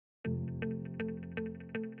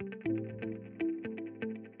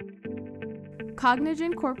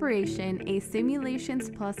Cognigen Corporation, a Simulations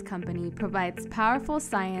Plus company, provides powerful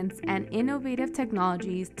science and innovative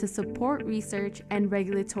technologies to support research and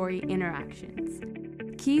regulatory interactions.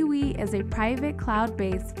 KIWI is a private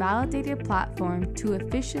cloud-based validated platform to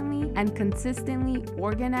efficiently and consistently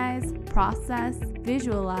organize, process,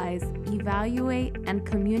 visualize, evaluate, and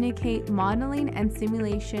communicate modeling and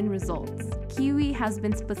simulation results. KIWI has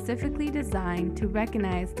been specifically designed to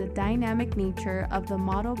recognize the dynamic nature of the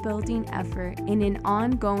model building effort in an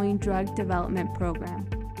ongoing drug development program.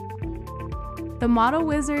 The Model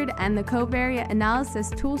Wizard and the Covariate Analysis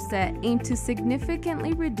toolset aim to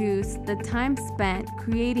significantly reduce the time spent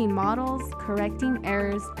creating models, correcting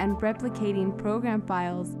errors, and replicating program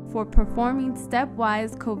files for performing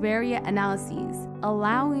stepwise covariate analyses,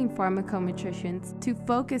 allowing pharmacometricians to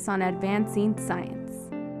focus on advancing science.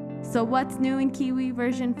 So what's new in KIWI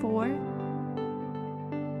version 4?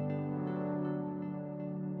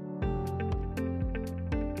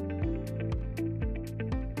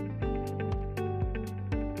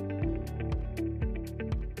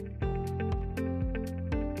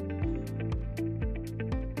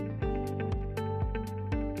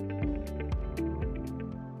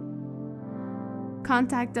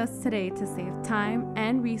 Contact us today to save time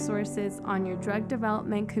and resources on your drug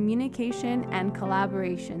development communication and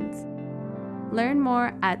collaborations. Learn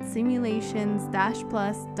more at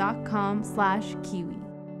simulations-plus.com/KIWI.